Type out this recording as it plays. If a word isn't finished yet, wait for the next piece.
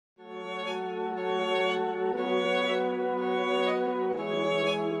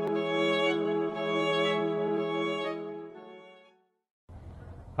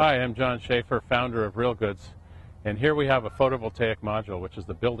Hi, I'm John Schaeffer, founder of Real Goods, and here we have a photovoltaic module, which is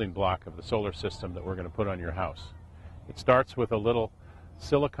the building block of the solar system that we're going to put on your house. It starts with a little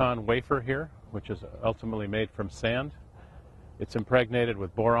silicon wafer here, which is ultimately made from sand. It's impregnated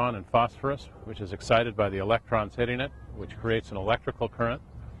with boron and phosphorus, which is excited by the electrons hitting it, which creates an electrical current,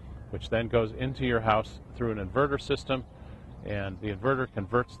 which then goes into your house through an inverter system, and the inverter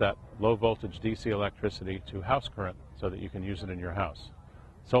converts that low voltage DC electricity to house current so that you can use it in your house.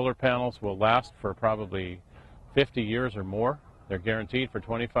 Solar panels will last for probably 50 years or more. They're guaranteed for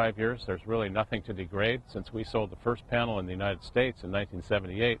 25 years. There's really nothing to degrade. Since we sold the first panel in the United States in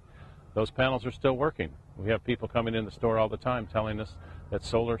 1978, those panels are still working. We have people coming in the store all the time telling us that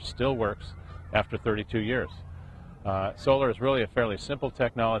solar still works after 32 years. Solar is really a fairly simple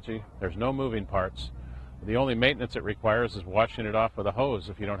technology. There's no moving parts. The only maintenance it requires is washing it off with a hose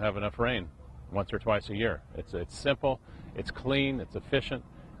if you don't have enough rain once or twice a year. It's simple, it's clean, it's efficient,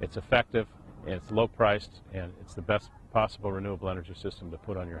 it's effective, and it's low priced, and it's the best possible renewable energy system to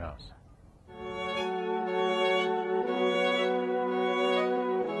put on your house.